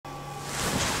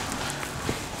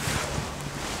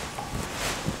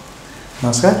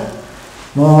नमस्कार,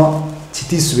 म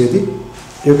क्षितिज सुवेदी।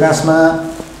 यो क्लासमा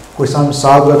क्वेसन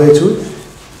सल्भ गर्दैछु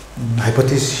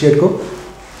हाइपोथेसिसको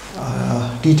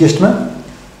टी टेस्टमा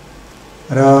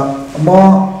र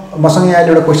मसँग यहाँ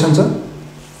एउटा क्वेसन छ।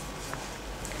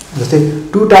 जस्तै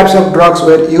two types of drugs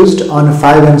were used on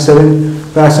 5 and 7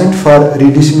 patients for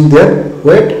reducing their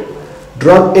weight.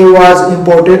 Drug A was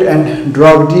imported and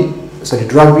drug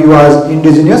B was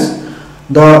indigenous.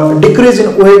 The decrease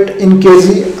in weight in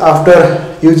kg after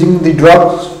using the drug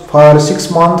for 6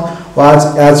 months was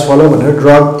as follow भनेर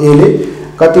drug A ले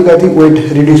कति weight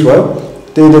reduce भयो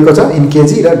त्यो दिएको छ in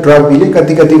kg र drug B ले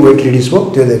कति weight reduce भयो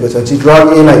त्यो दिएको छ। चाहिँ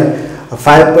drug A लाई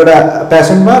 5 वटा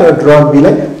पेशेन्ट मा र drug B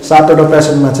लाई 7 वटा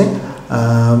पेशेन्ट मा चाहिँ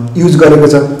युज गरेको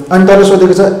छ। अनि तल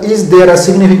सोधेको छ is there a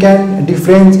significant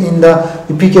difference in the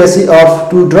efficacy of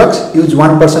two drugs use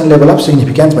 1% level of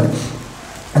significance भने।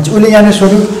 अनि उले यहाँ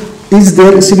सोध्यो is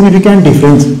there significant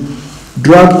difference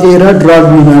drug A र drug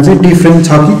B मा चाहिँ डिफरेन्स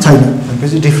छ कि छैन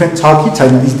भनेपछि डिफरेन्स छ कि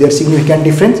छैन is there significant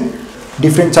difference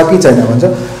छ कि छैन भन्छ।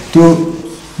 त्यो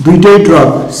दुईटै ड्रग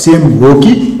सेम हो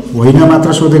कि होइन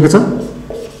मात्र सोधेको छ।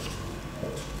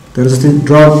 तर जस्तै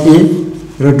ड्रग A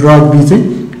र ड्रग B चाहिँ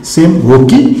सेम हो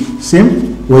कि सेम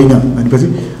होइन भनेपछि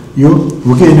यो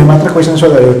हो कि होइन मात्र क्वेशन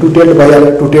सोध्यो। टु टेल्ड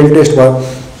भइहाल्यो, टु टेल्ड टेस्ट भयो।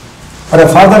 र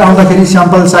फर्दर आउँदाखेरि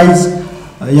स्याम्पल साइज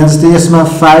यहाँ जस्तै यसमा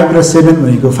 5 र 7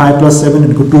 भनेको 5 + 7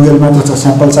 भनेको 12 मात्र छ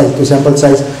स्याम्पल साइज। त्यो स्याम्पल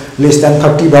साइज लेस देन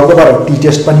 30 भएको भएर टी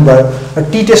टेस्ट पनि भयो। र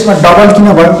टी टेस्टमा डबल किन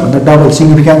भयो भन्दा double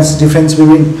significance difference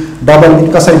between double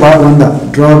mean कसरी भयो भन्दा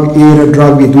ड्रग ए र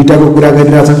ड्रग बी दुईटाको कुरा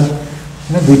गरिरहेछ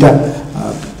हैन, दुईटा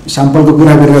स्याम्पलको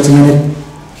कुरा गरिरहेछ यहाँले।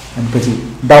 अनि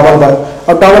डबल भयो।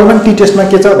 अब डबलमा टी टेस्टमा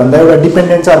के छ भन्दा एउटा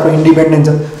डिपेन्डेन्ट छ, अर्को इन्डिपेन्डेन्ट छ।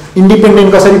 इन्डिपेन्डेन्ट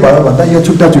कसरी भयो भन्दा यो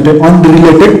छुट्टा छुट्टै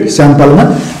अनरिलेटेड स्याम्पलमा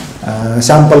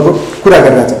स्याम्पलको कुरा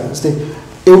गरिरहेछ। जस्तै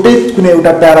एउटै कुनै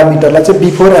एउटा प्यारामिटरलाई चाहिँ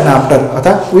बिफोर एन्ड आफ्टर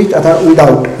अथवा विथ अथवा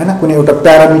विदाउट हैन, कुनै एउटा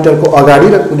प्यारामिटरको अगाडि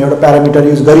र कुनै एउटा प्यारामिटर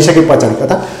युज गरिसके पछाडि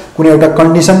अथवा कुनै एउटा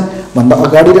कन्डिसन भन्दा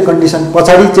अगाडि र कन्डिसन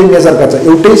पछाडि चाहिँ मेजर गर्छ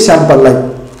एउटै स्याम्पललाई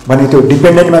भने त्यो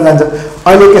डिपेन्डेन्टमा जान्छ।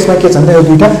 अहिले केसमा के छ भन्दा यो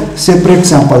दुईटा सेपरेट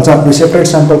स्याम्पल छ। यो सेपरेट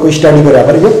स्याम्पलको स्टडी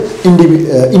गरेर यो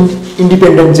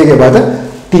इन्डिपेन्डेन्ट चाहिँ के भयो त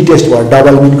टी टेस्ट भयो,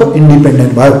 डबल मिनको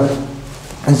इन्डिपेन्डेन्ट भयो।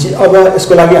 अनि अब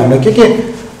यसको लागि हामीले के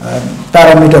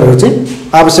प्यारामिटरहरू चाहिँ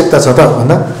आवश्यकता छ त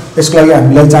भन्दा यसको लागि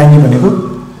हामीलाई चाहिने भनेको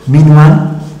min 1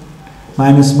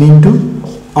 - min 2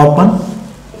 upon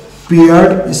paired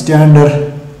standard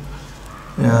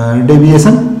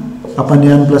deviation upon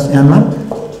n + n1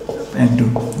 n2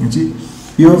 चाहिँ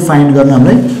यो फाइन्ड गर्न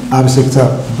हामीलाई आवश्यक छ।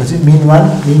 पछि min 1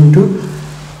 min 2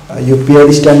 यो पेयर्ड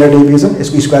स्ट्यान्डर्ड डेभिएसन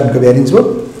यसको स्क्वायरको भ्यारिएन्स हो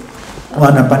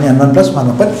 1/n1 +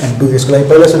 1/n2। यसको लागि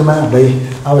पहिला सुरुमा हामीलाई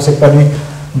आवश्यक पर्ने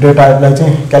डेटालाई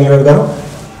चाहिँ क्याल्कुलेट गरौँ।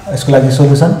 यसको लागि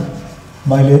सोलुसन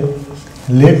मैले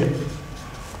late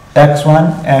x1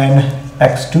 and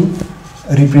x2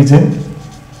 represent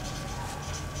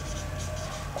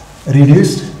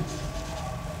reduced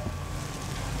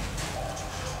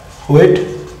weight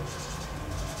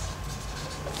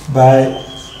by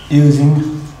using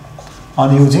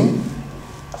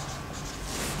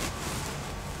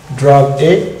drug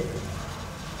A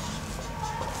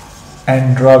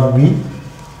and drug B।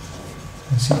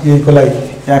 A को लागि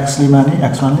x ले माने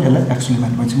x1 ले यसलाई x ले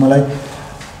माने पछि मलाई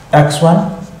x1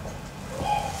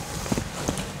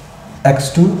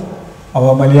 x2 अब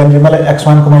मैले यहाँ मलाई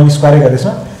x1 को मैले स्क्वायर गरेछ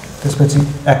त्यसपछि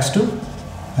x2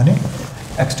 अनि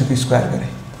x2 को स्क्वायर गरे।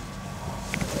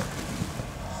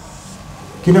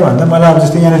 किन भन्दा मलाई अब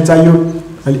जस्तै यहाँ चाहियो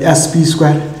अहिले sp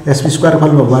स्क्वायर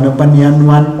खोल्नु भयो भने पनि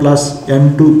n1 +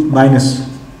 n2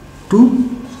 - 2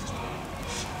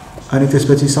 अनि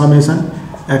त्यसपछि summation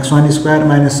x1 square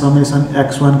 - summation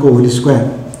x1 को whole square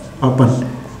upon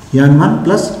n1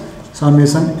 +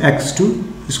 summation x2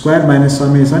 square -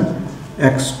 summation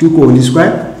x2 को होल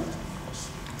स्क्वायर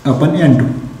अपन n2।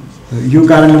 यो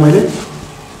कारणले मैले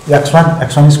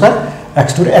x1 स्क्वायर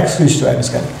x2 र x2 स्क्वायर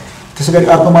निकाले। त्यसैगरी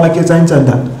अर्को मलाई के चाहिन्छ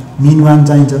भन्दा min 1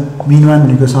 चाहिन्छ। min 1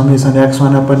 भनेको summation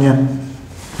x1 upon n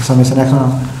summation x1।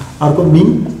 अर्को min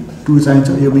 2 चाहिन्छ।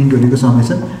 यो min 2 भनेको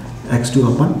समेसन x2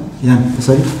 अपन n।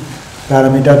 त्यसरी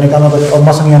प्यारामिटर निकाल्न पर्यो। अब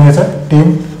मसँग यहाँ छ 10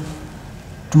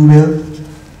 12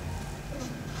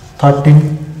 13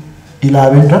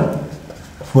 11 र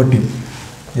 14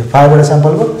 यो 5 वटा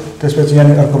स्याम्पल हो। त्यसपछि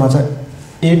यहाँ अर्कोमा छ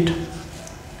 8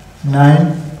 9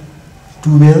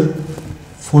 12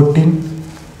 14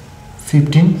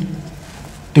 15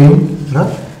 10 र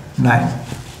 9।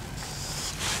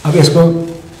 अब यसको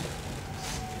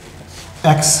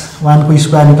x1 को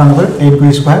स्क्वायर निकाल्नु पर्यो। 10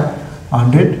 को स्क्वायर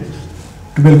 100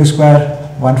 12 को स्क्वायर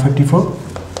 144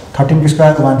 13 को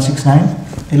स्क्वायर 169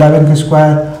 11 को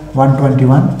स्क्वायर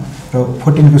 121 र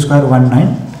 14 को स्क्वायर 19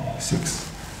 6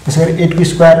 त्यसै गरी 8 को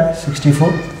स्क्वायर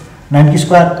 64 9 को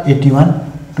स्क्वायर 81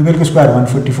 12 को स्क्वायर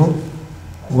 144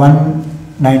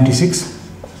 196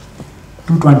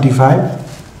 225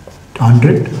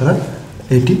 100 र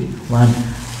 81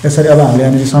 यसरी अब हामीले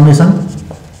यहाँनिर summation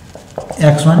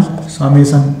x1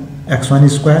 summation x1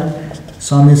 square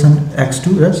summation x2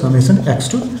 र समेसन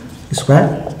x2 स्क्वायर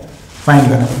फाइन्ड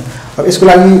गर्न। अब यसको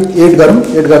लागि एड गरौँ।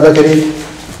 एड गर्दाखेरि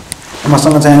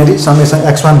मसँग चाहिँ यहाँनिर समेसन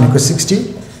x1 भनेको 60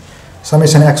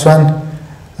 समेसन x1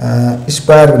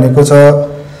 स्क्वायर भनेको छ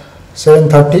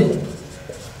 730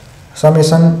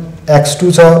 समेसन x2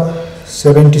 छ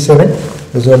 77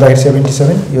 यो जोड्दाखेरि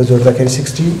 77 यो जोड्दाखेरि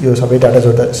 60 यो सबै डाटा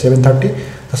जोड्दा 730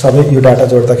 र सबै यो डाटा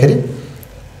जोड्दाखेरि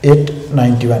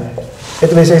 891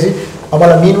 यति भइसकेपछि अब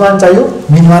मलाई मिन 1 चाहियो।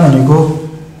 मिन 1 भनेको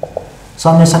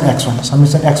समेसन x1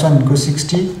 भनेको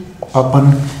 60 अपन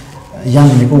यहाँ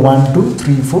भनेको 1 2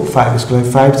 3 4 5 यसको लागि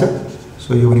 5 छ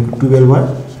सो यो भनेको 12 भयो।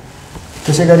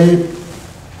 त्यसै गरी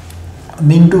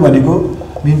मिन 2 भनेको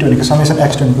समेसन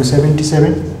x2 भनेको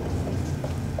 77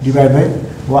 डिभाइड बाइ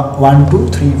 1 2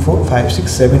 3 4 5 6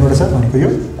 7 वटा छ भनेको यो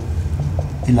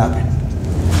 11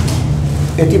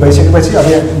 यति भइसकेपछि अब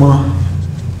म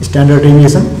स्ट्यान्डर्ड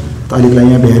डेभिएसन त अहिलेको लागि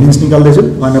यहाँ भेरिएन्स निकाल्दैछु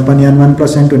 1/n1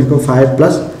 + n2 भनेको 5 +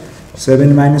 7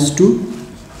 - 2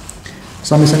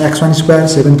 summation x1 square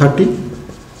 730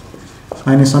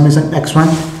 minus summation x1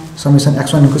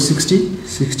 भनेको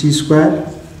 60 square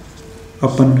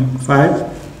upon 5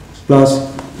 plus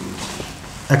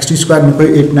x2 square भनेको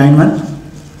 891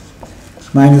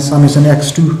 minus summation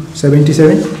x2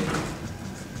 77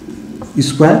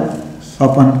 square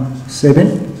upon 7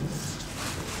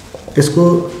 यसको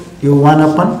यो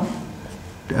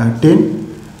 1/10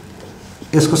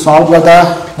 यसको सल्भ गर्दा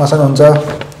मसँग हुन्छ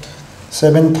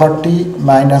 730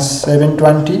 माइनस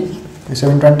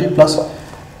 720 प्लस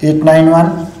 891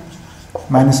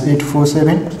 माइनस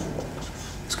 847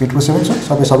 यसको 847 छ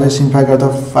सबै सिम्प्लिफाई गर्दा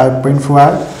 5.4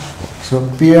 आयो। सो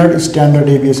पेयर्ड स्ट्यान्डर्ड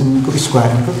डेभिएसनको स्क्वायर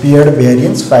भनेको पेयर्ड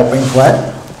भेरिएन्स 5.4 आयो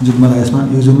जुन मलाई यसमा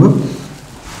युज हुनु।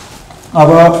 अब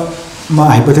म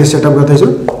हाइपोथेसिस सेटअप गर्दैछु।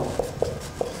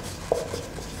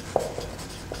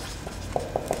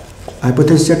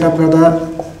 हाइपोथेसिस सेटअप गर्दा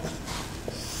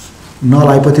null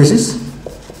hypothesis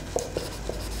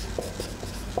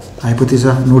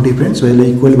of no difference well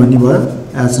equal भन्ने भयो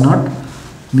as not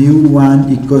mu1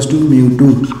 equals to mu2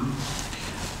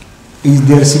 is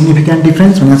there significant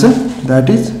difference भनेको छ that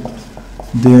is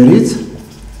there is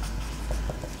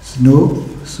no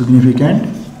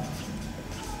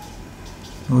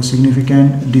significant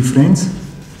difference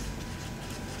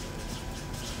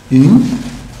in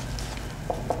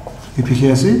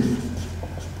efficacy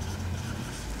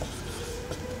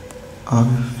of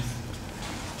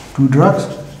two drugs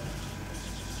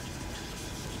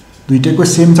दुईटैको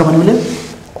same छ भने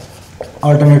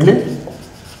alternately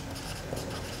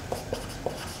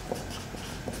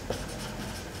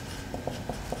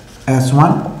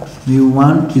S1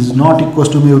 mu1 is not equals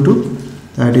to mu2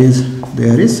 that is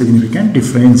there is significant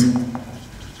difference.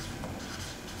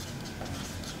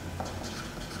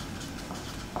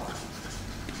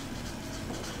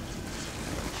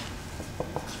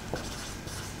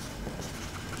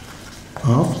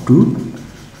 Of two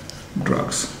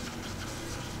drugs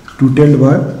two tailed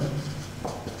by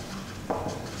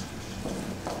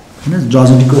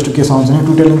doesn't equals to के आउँछ नि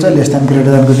two tailed हुन्छ less than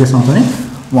greater than को के आउँछ नि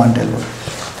one tailed भयो।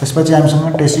 त्यसपछि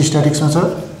हामीसँग टेस्ट स्ट्याटिक्समा छ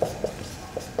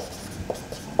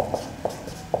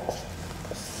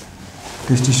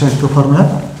test स्ट्याटिक्सको formula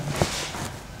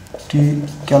t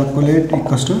calculate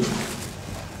equals to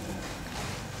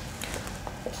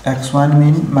x1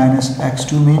 mean minus x2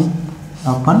 mean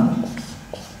upon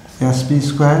SP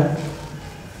square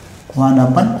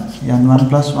 1/n1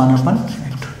 plus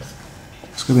 1/n2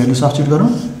 इसको भ्यालु सब्स्टिट्युट गरौँ।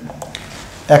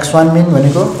 x1 mean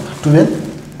भनेको 12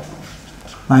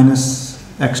 minus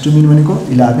x2 mean भनेको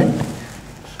 11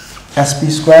 SP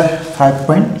square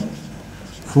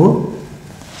 5.4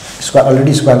 स्क्वायर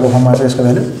अलरेडी स्क्वायरको फर्ममा छ यसको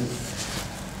भ्यालु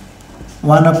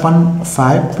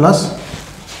 1/5 प्लस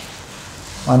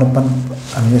 1/,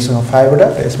 हामी यसमा 5 वटा र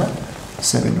यसमा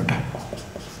 7 वटा।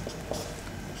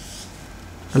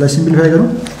 यसलाई सिम्प्लिफाई गरौँ।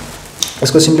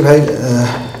 यसको सिम्प्लिफाई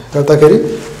गर्दाखेरि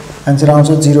आन्सर आउँछ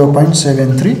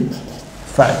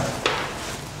 0.735।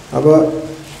 अब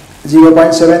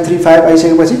 0.735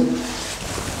 आइसकेपछि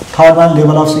third one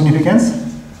level of significance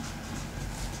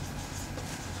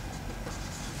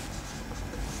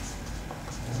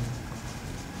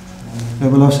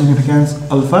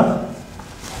alpha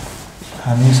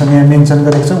हामीसँग यहाँ मेन्सन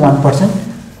गरेको छ 1%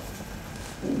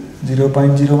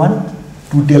 0.01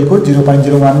 टु टेलको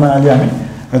 0.01 मा अहिले हामी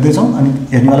हेर्दैछौँ अनि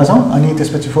हेर्नेवाला छौँ। अनि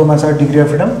त्यसपछि 4 मा छ degree of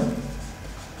freedom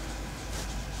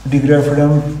degree of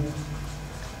freedom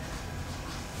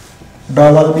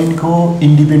double mean को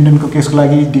इन्डिपेन्डेन्ट को केसको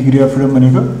लागि डिग्री अफ फ्रिडम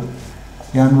भनेको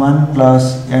n1 plus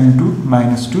n2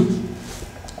 minus 2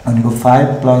 भनेको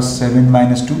 5 plus 7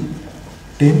 minus 2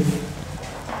 10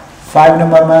 5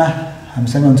 नम्बरमा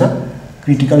हामीसँग हुन्छ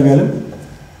क्रिटिकल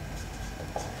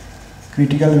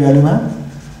भ्यालुमा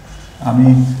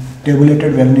हामी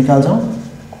टेबुलेटेड भ्यालु निकाल्छौं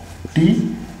t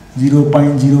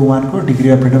 0.01 को डिग्री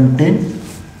अफ फ्रिडम 10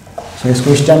 सो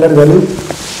यसको स्ट्यान्डर्ड भ्यालु 2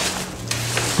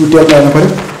 टेबलमा हेर्नु पर्यो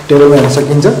टेबलमा हेर्न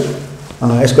सकिन्छ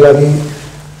यसको लागि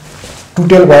 2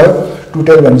 टेल भयो 2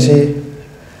 टेल भनेपछि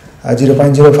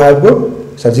 0.05 को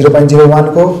 0.01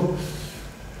 को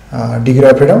डिग्री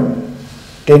अफ फ्रिडम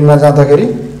 10 मा जाँदाखेरि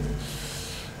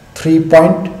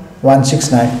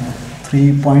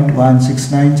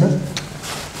 3.169 छ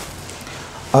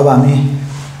अब हामी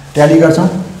ट्याली गर्छौं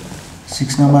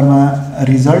 6 नम्बरमा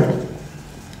रिजल्ट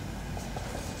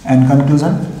एन्ड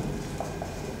कन्क्लुजन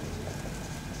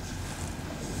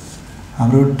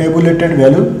हाम्रो टेबुलेटेड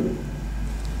भ्यालु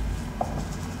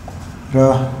र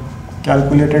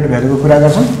क्याल्कुलेटेड भ्यालुको कुरा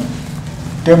गर्छौं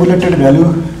टेबुलेटेड भ्यालु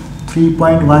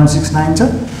 3.169 छ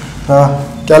र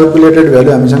क्याल्कुलेटेड भ्यालु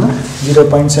हामीसँग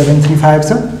 0.735 छ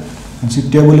अनि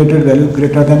tabulated value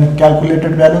greater than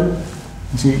calculated value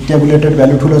tabulated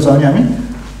value ठुलो छ भने हामी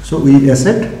so we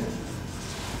accept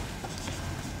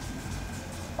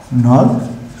null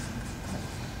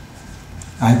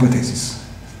hypothesis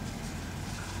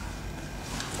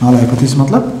null hypothesis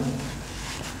मतलब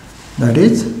that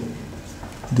is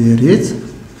there is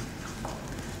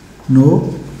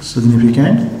no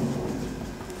significant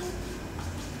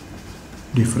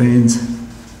difference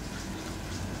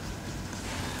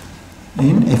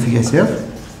in efficacy of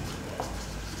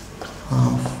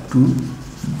two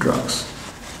drugs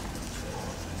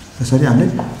यसरी हामीले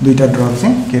दुईटा ड्रग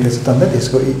चाहिँ के रहेछ त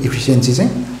त्यसको इफिसिएन्सी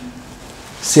चाहिँ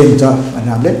सेम छ भनेर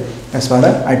हामीले यसबाट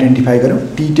आइडेन्टिफाई गर्यौं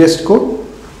टी टेस्ट को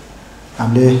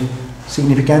हामीले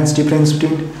significance difference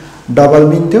between double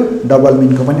mean थियो डबल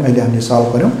मिन को पनि अहिले हामीले सल्भ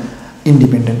गर्यौं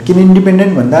इन्डिपेन्डेन्ट किन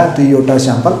इन्डिपेन्डेन्ट भन्दा दुईवटा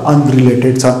स्याम्पल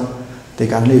अनरिलेटेड छ त्यही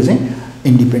कारणले यो चाहिँ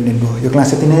इन्डिपेन्डेन्ट हो यो क्लास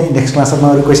यति नै नेक्स्ट क्लासमा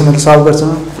अरु क्वेशनहरु सल्भ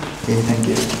गर्छौं थ्यांक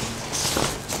यू